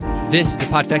This is the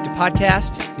Podfecta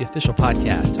Podcast, the official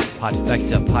podcast of the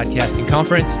Podfecta Podcasting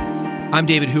Conference. I'm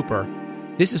David Hooper.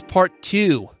 This is part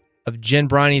 2 of Jen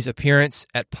Briney's appearance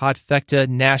at Podfecta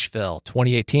Nashville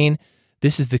 2018.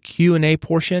 This is the Q&A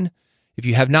portion. If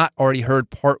you have not already heard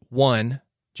part 1,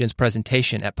 Jen's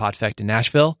presentation at Podfecta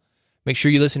Nashville, make sure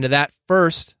you listen to that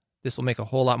first. This will make a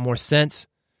whole lot more sense.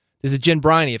 This is Jen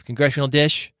Briney of Congressional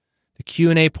Dish, the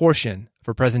Q&A portion of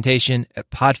her presentation at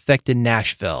Podfecta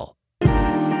Nashville.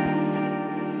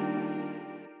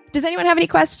 Does anyone have any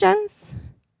questions?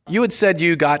 You had said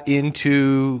you got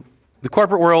into the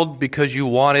corporate world because you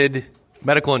wanted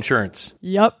medical insurance.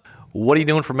 Yep. What are you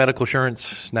doing for medical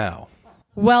insurance now?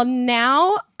 Well,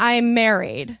 now I'm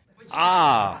married.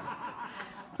 Ah.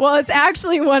 Well, it's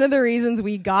actually one of the reasons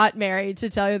we got married, to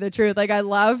tell you the truth. Like, I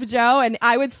love Joe, and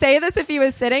I would say this if he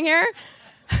was sitting here,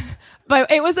 but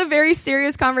it was a very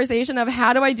serious conversation of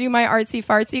how do I do my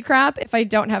artsy-fartsy crap if I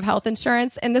don't have health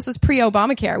insurance? And this was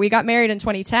pre-Obamacare. We got married in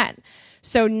 2010.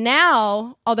 So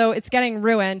now, although it's getting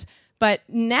ruined, but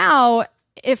now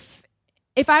if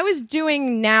I was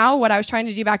doing now what I was trying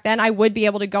to do back then, I would be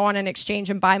able to go on an exchange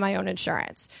and buy my own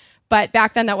insurance. But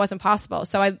back then that wasn't possible.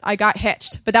 So I got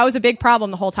hitched. But that was a big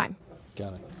problem the whole time.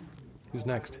 Got it. Who's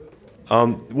next?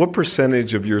 What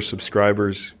percentage of your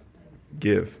subscribers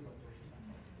give?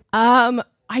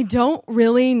 I don't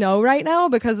really know right now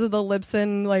because of the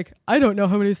Libsyn, like, I don't know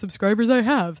how many subscribers I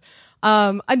have.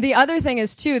 And the other thing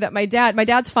is too that my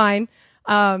dad's fine.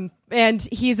 And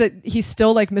he's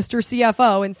still like Mr.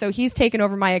 CFO. And so he's taken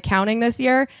over my accounting this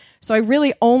year. So I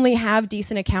really only have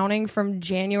decent accounting from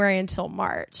January until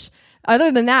March.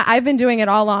 Other than that, I've been doing it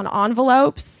all on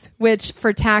envelopes, which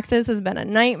for taxes has been a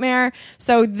nightmare.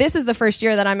 So this is the first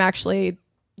year that I'm actually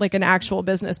like an actual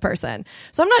business person.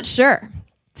 So I'm not sure,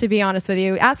 to be honest with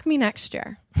you. Ask me next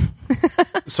year.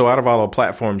 So out of all the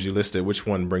platforms you listed, which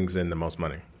one brings in the most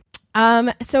money?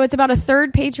 So it's about a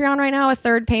third Patreon right now, a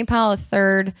third PayPal, a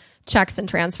third checks and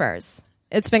transfers.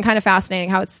 It's been kind of fascinating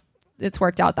how it's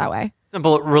worked out that way.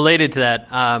 Simple, related to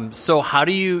that. So how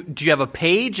do you have a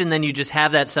page and then you just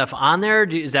have that stuff on there?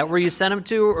 Is that where you send them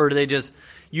to, or do they just,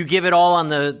 you give it all on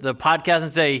the podcast and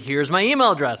say, here's my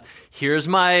email address, here's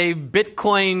my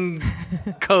Bitcoin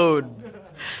code,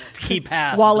 key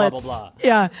pass, wallets, blah, blah,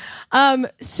 blah. Yeah.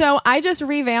 So I just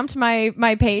revamped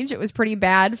my page. It was pretty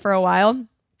bad for a while.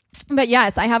 But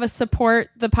yes, I have a support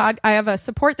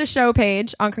the show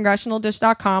page on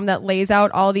congressionaldish.com that lays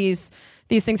out all these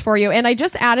things for you. And I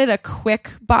just added a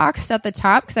quick box at the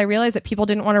top because I realized that people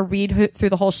didn't want to read through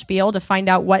the whole spiel to find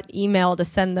out what email to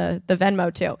send the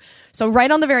Venmo to. So right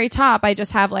on the very top, I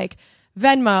just have like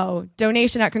Venmo,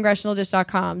 donation at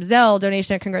congressionaldish.com, Zelle,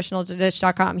 donation at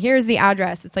congressionaldish.com. Here's the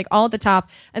address. It's like all at the top.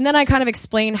 And then I kind of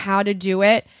explain how to do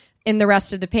it in the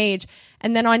rest of the page.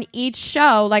 And then on each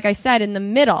show, like I said, in the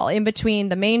middle, in between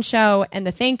the main show and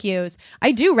the thank yous,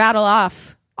 I do rattle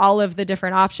off all of the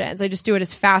different options. I just do it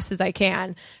as fast as I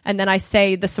can. And then I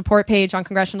say the support page on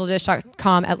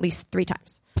congressionaldish.com at least 3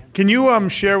 times. Can you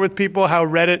share with people how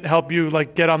Reddit helped you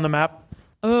like get on the map?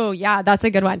 Oh, yeah, that's a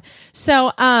good one.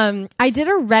 So I did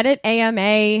a Reddit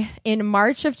AMA in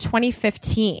March of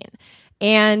 2015.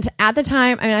 And at the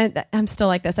time, I mean, I'm still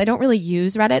like this. I don't really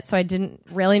use Reddit, so I didn't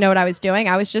really know what I was doing.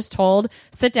 I was just told,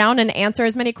 sit down and answer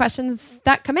as many questions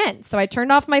that come in. So I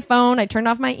turned off my phone, I turned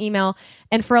off my email,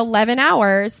 and for 11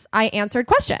 hours, I answered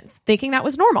questions, thinking that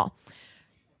was normal.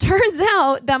 Turns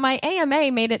out that my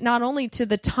AMA made it not only to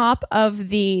the top of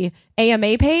the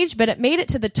AMA page, but it made it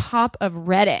to the top of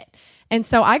Reddit. And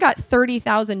so I got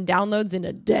 30,000 downloads in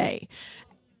a day.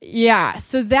 Yeah,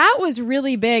 so that was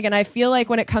really big, and I feel like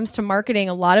when it comes to marketing,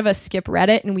 a lot of us skip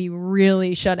Reddit, and we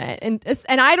really shouldn't.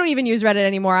 And I don't even use Reddit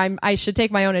anymore. I should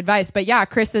take my own advice. But yeah,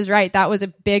 Chris is right. That was a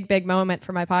big moment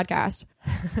for my podcast.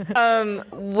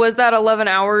 Was that 11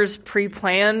 hours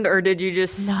pre-planned, or did you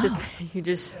just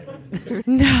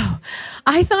No,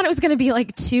 I thought it was going to be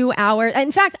like 2 hours.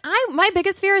 In fact, my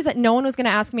biggest fear is that no one was going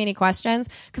to ask me any questions,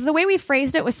 because the way we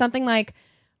phrased it was something like,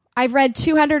 I've read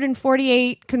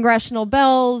 248 congressional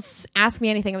bills, ask me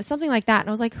anything. It was something like that. And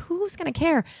I was like, who's going to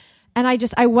care? And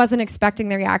I wasn't expecting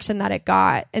the reaction that it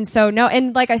got. And so, no.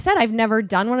 And like I said, I've never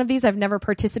done one of these. I've never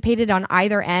participated on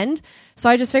either end. So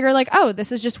I just figured like, oh,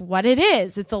 this is just what it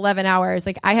is. It's 11 hours.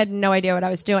 Like, I had no idea what I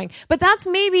was doing. But that's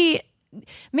maybe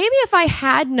if I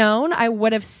had known, I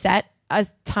would have set a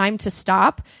time to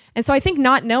stop. And so I think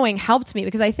not knowing helped me,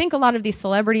 because I think a lot of these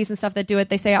celebrities and stuff that do it,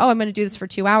 they say, oh, I'm going to do this for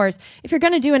 2 hours. If you're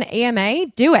going to do an AMA,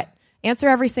 do it. Answer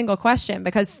every single question,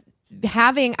 because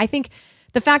I think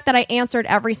the fact that I answered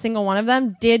every single one of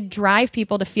them did drive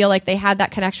people to feel like they had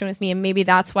that connection with me. And maybe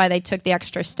that's why they took the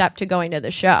extra step to going to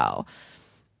the show.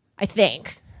 I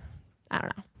think. I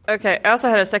don't know. Okay. I also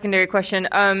had a secondary question.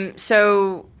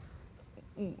 So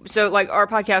like our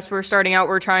podcast, we're starting out.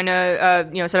 We're trying to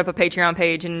set up a Patreon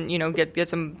page and get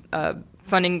some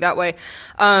funding that way.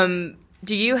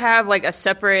 Do you have like a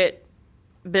separate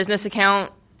business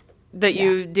account that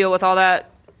you deal with all that,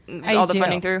 all the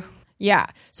funding through? Yeah.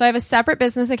 So I have a separate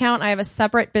business account. I have a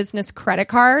separate business credit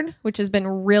card, which has been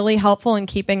really helpful in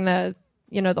keeping the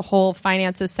whole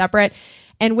finances separate.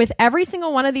 And with every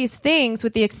single one of these things,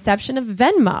 with the exception of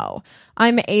Venmo,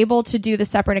 I'm able to do the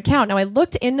separate account. Now, I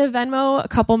looked into Venmo a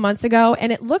couple months ago,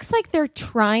 and it looks like they're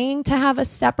trying to have a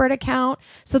separate account.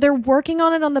 So they're working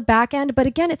on it on the back end. But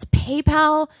again, it's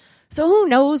PayPal. So who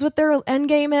knows what their end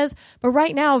game is? But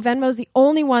right now, Venmo's the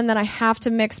only one that I have to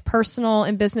mix personal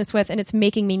and business with, and it's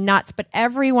making me nuts. But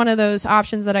every one of those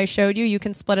options that I showed you, you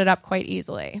can split it up quite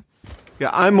easily.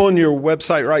 Yeah, I'm on your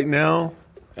website right now.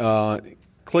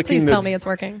 Please tell me it's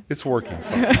working. It's working.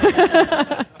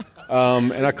 And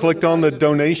I clicked on the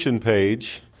donation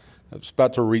page. I was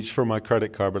about to reach for my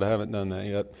credit card, but I haven't done that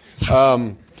yet.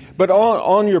 But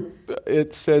on your,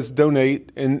 it says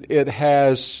donate, and it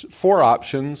has 4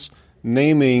 options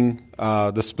naming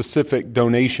the specific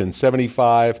donation: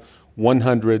 75,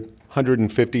 100,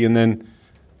 150, and then, do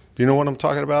you know what I'm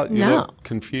talking about? You look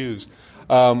confused.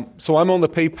 So I'm on the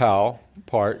PayPal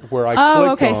part where I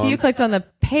clicked on. So you clicked on the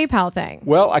PayPal thing.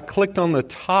 Well, I clicked on the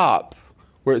top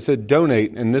where it said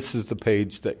donate, and this is the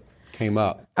page that came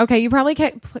up. Okay, you probably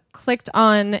clicked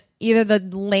on either the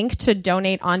link to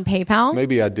donate on PayPal.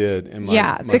 Maybe I did.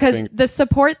 Because the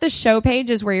support the show page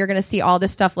is where you're going to see all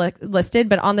this stuff listed,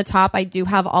 but on the top I do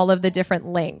have all of the different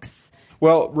links.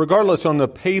 Well, regardless, on the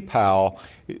PayPal,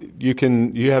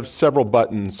 you have several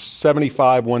buttons: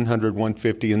 75, 100,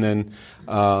 150, and then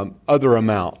other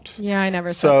amount. Yeah, I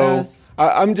never saw those.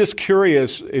 I'm just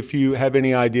curious if you have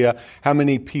any idea how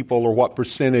many people or what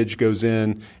percentage goes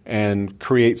in and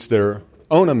creates their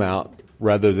own amount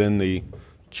rather than the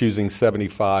choosing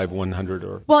 75, 100,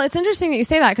 or... Well, it's interesting that you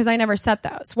say that because I never set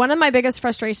those. One of my biggest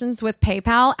frustrations with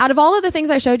PayPal, out of all of the things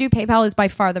I showed you, PayPal is by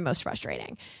far the most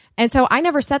frustrating. And so I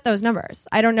never set those numbers.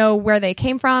 I don't know where they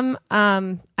came from.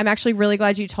 I'm actually really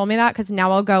glad you told me that because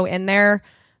now I'll go in there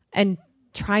and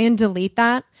try and delete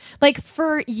that. Like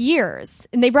for years,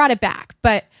 and they brought it back,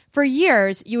 but for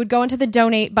years you would go into the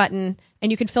donate button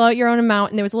and you could fill out your own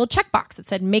amount and there was a little checkbox that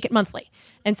said make it monthly.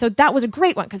 And so that was a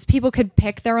great one because people could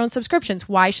pick their own subscriptions.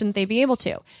 Why shouldn't they be able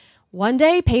to? One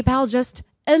day PayPal just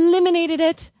eliminated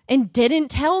it and didn't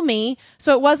tell me.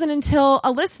 So it wasn't until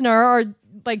a listener or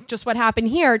like just what happened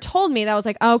here told me that I was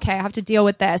like, okay, I have to deal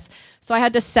with this. So I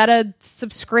had to set a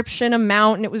subscription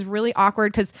amount and it was really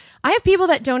awkward because I have people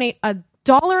that donate $1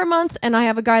 a month and I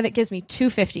have a guy that gives me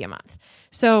 $2.50 a month.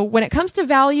 So when it comes to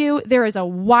value, there is a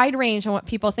wide range on what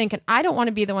people think, and I don't want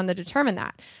to be the one to determine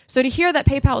that. So to hear that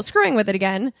PayPal is screwing with it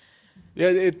again. Yeah,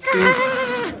 it seems.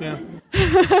 Yeah.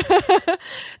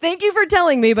 Thank you for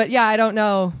telling me, but yeah, I don't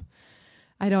know.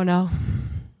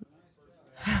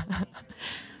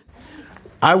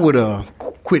 I would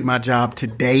quit my job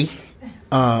today,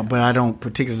 but I don't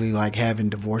particularly like having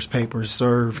divorce papers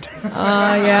served.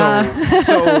 Yeah.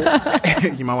 So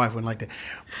my wife wouldn't like that.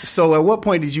 So at what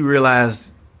point did you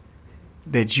realize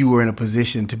that you were in a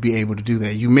position to be able to do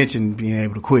that? You mentioned being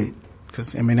able to quit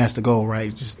because, I mean, that's the goal, right?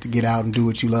 Just to get out and do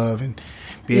what you love and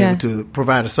be able to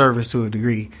provide a service to a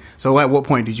degree. So at what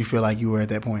point did you feel like you were at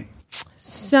that point?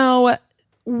 So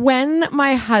when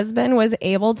my husband was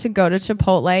able to go to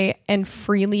Chipotle and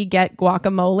freely get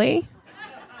guacamole,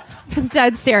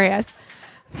 dead serious,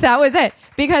 that was it.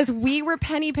 Because we were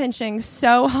penny pinching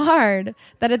so hard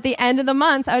that at the end of the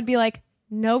month, I would be like,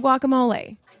 no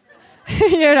guacamole.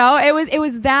 It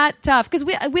was that tough because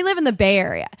we live in the Bay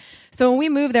Area. So when we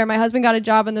moved there, my husband got a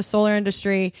job in the solar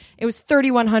industry. It was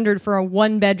 $3,100 for a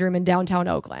 1-bedroom in downtown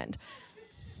Oakland.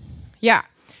 Yeah.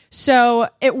 So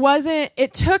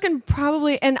it took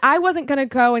and I wasn't going to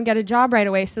go and get a job right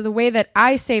away. So the way that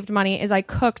I saved money is I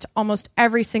cooked almost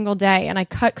every single day and I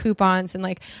cut coupons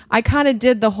and I kind of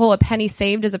did the whole a penny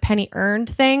saved is a penny earned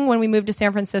thing when we moved to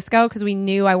San Francisco because we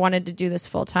knew I wanted to do this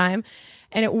full time.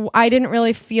 And I didn't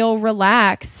really feel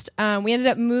relaxed. We ended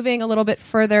up moving a little bit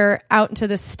further out into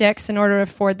the sticks in order to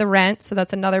afford the rent. So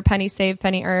that's another penny saved,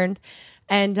 penny earned.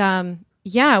 And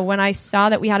when I saw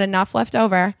that we had enough left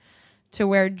over to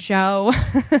where Joe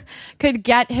could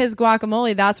get his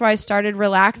guacamole, that's where I started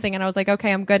relaxing. And I was like,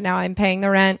 okay, I'm good now. I'm paying the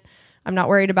rent. I'm not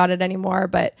worried about it anymore.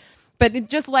 But it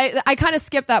just I kind of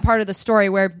skipped that part of the story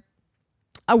where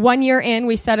 1 year in,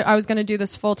 we said I was going to do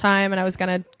this full time and I was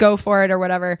going to go for it or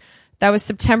whatever. That was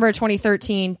September of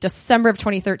 2013. December of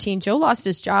 2013, Joe lost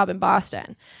his job in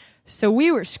Boston. So we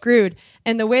were screwed.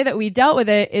 And the way that we dealt with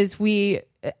it is we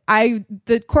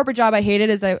the corporate job I hated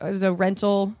is I was a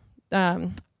rental.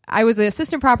 I was the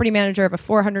assistant property manager of a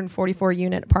 444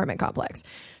 unit apartment complex.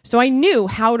 So I knew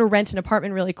how to rent an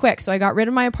apartment really quick. So I got rid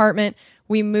of my apartment.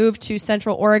 We moved to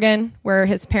Central Oregon, where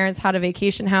his parents had a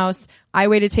vacation house. I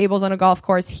waited tables on a golf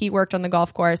course. He worked on the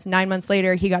golf course. 9 months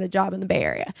later, he got a job in the Bay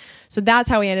Area. So that's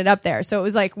how we ended up there. So it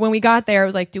was like, when we got there, it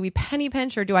was like, do we penny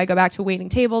pinch or do I go back to waiting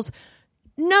tables?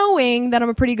 Knowing that I'm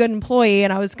a pretty good employee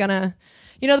and I was going to,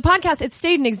 the podcast, it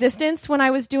stayed in existence when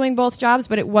I was doing both jobs,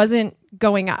 but it wasn't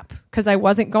going up because I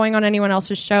wasn't going on anyone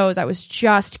else's shows. I was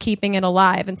just keeping it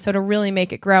alive. And so to really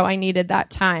make it grow, I needed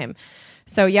that time.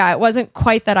 So yeah, it wasn't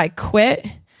quite that I quit.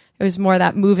 It was more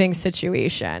that moving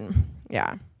situation.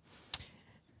 Yeah.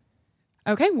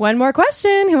 Okay, one more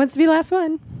question. Who wants to be the last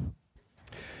one?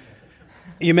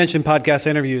 You mentioned podcast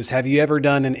interviews. Have you ever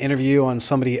done an interview on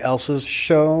somebody else's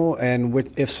show? And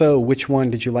if so, which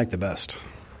one did you like the best?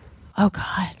 Oh,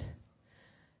 God.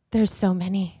 There's so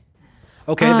many.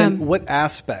 Okay, then what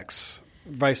aspects,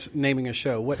 vice naming a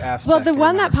show, what aspect? Well, the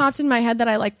one that popped in my head that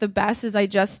I liked the best is I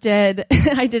did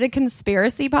a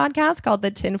conspiracy podcast called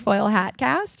the Tinfoil Hat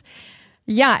Cast.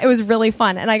 Yeah, it was really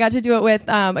fun. And I got to do it with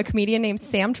a comedian named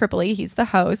Sam Tripoli. He's the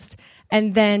host.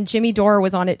 And then Jimmy Dore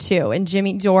was on it too. And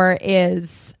Jimmy Dore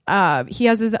is, he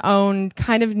has his own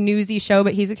kind of newsy show,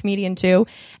 but he's a comedian too.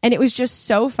 And it was just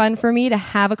so fun for me to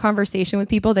have a conversation with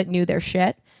people that knew their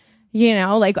shit.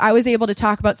 Like I was able to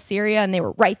talk about Syria and they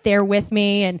were right there with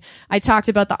me. And I talked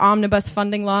about the omnibus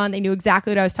funding law and they knew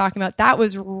exactly what I was talking about. That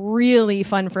was really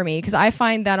fun for me because I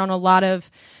find that on a lot of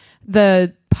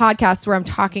the podcasts where I'm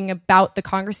talking about the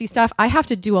Congressy stuff, I have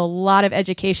to do a lot of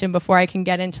education before I can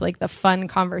get into like the fun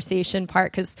conversation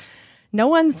part because no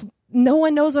one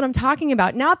knows what I'm talking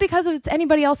about. Not because it's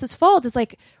anybody else's fault. It's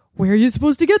like, where are you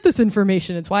supposed to get this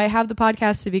information? It's why I have the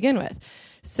podcast to begin with.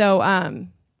 So,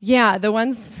 yeah, the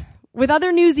ones with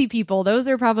other newsy people, those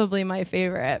are probably my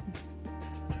favorite.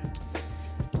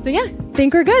 So yeah,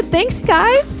 think we're good. Thanks,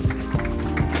 guys.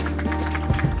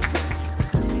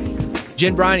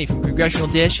 Jen Briney from Congressional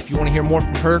Dish. If you want to hear more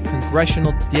from her,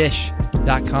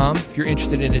 congressionaldish.com. If you're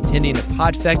interested in attending a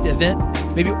Podfecta event,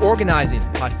 maybe organizing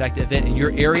a Podfecta event in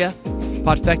your area,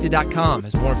 podfecta.com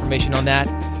has more information on that.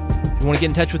 If you want to get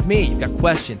in touch with me, you've got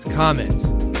questions, comments,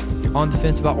 you're on the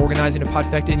fence about organizing a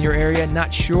Podfecta in your area,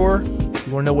 not sure,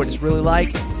 you want to know what it's really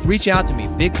like, reach out to me.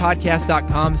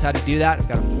 Bigpodcast.com is how to do that. I've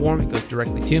got a form. It goes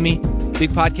directly to me.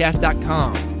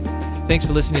 Bigpodcast.com. Thanks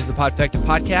for listening to the Podfecta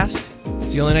podcast.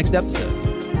 See you on the next episode.